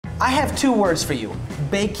I have 2 words for you.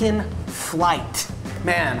 Bacon flight.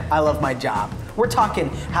 Man, I love my job. We're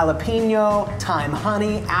talking jalapeno, thyme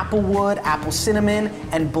honey, applewood, apple cinnamon,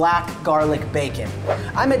 and black garlic bacon.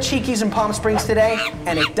 I'm at Cheeky's in Palm Springs today,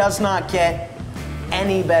 and it does not get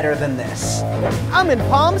any better than this. I'm in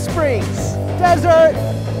Palm Springs, desert.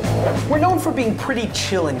 We're known for being pretty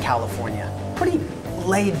chill in California. Pretty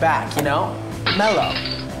laid back, you know? Mellow.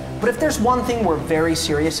 But if there's one thing we're very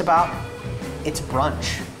serious about, it's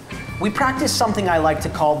brunch. We practice something I like to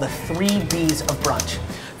call the 3 B's of brunch.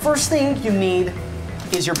 First thing you need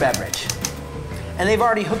is your beverage. And they've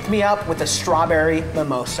already hooked me up with a strawberry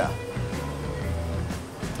mimosa.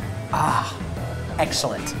 Ah,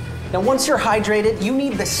 excellent. Now once you're hydrated, you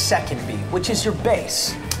need the second B, which is your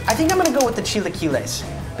base. I think I'm gonna go with the chilaquiles,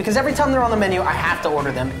 because every time they're on the menu, I have to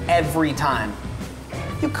order them every time.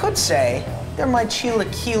 You could say they're my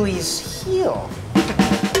chilaquiles heel.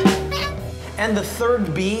 And the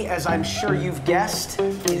third B, as I'm sure you've guessed,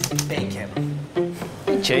 is bacon.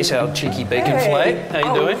 Hey Chase, out cheeky bacon flight.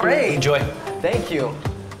 How you doing? Great. Enjoy. Thank you.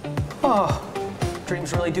 Oh,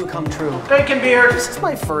 dreams really do come true. Bacon beer. This is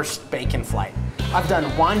my first bacon flight. I've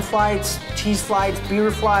done wine flights, cheese flights,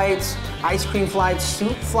 beer flights, ice cream flights,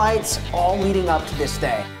 soup flights, all leading up to this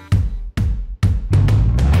day.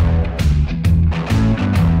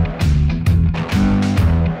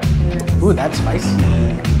 Ooh, that's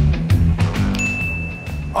spicy.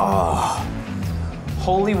 Oh,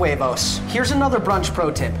 holy huevos. Here's another brunch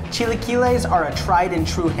pro tip. Chilaquiles are a tried and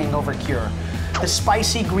true hangover cure. The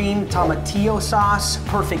spicy green tomatillo sauce,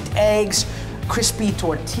 perfect eggs, crispy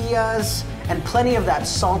tortillas, and plenty of that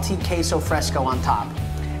salty queso fresco on top.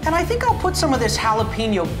 And I think I'll put some of this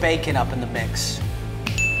jalapeno bacon up in the mix.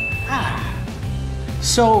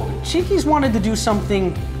 So, Cheeky's wanted to do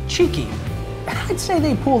something cheeky. I'd say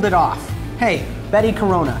they pulled it off. Hey, Betty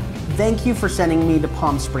Corona, thank you for sending me to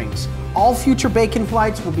Palm Springs. All future bacon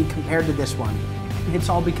flights will be compared to this one. It's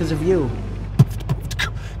all because of you.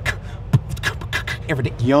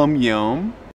 Yum, yum.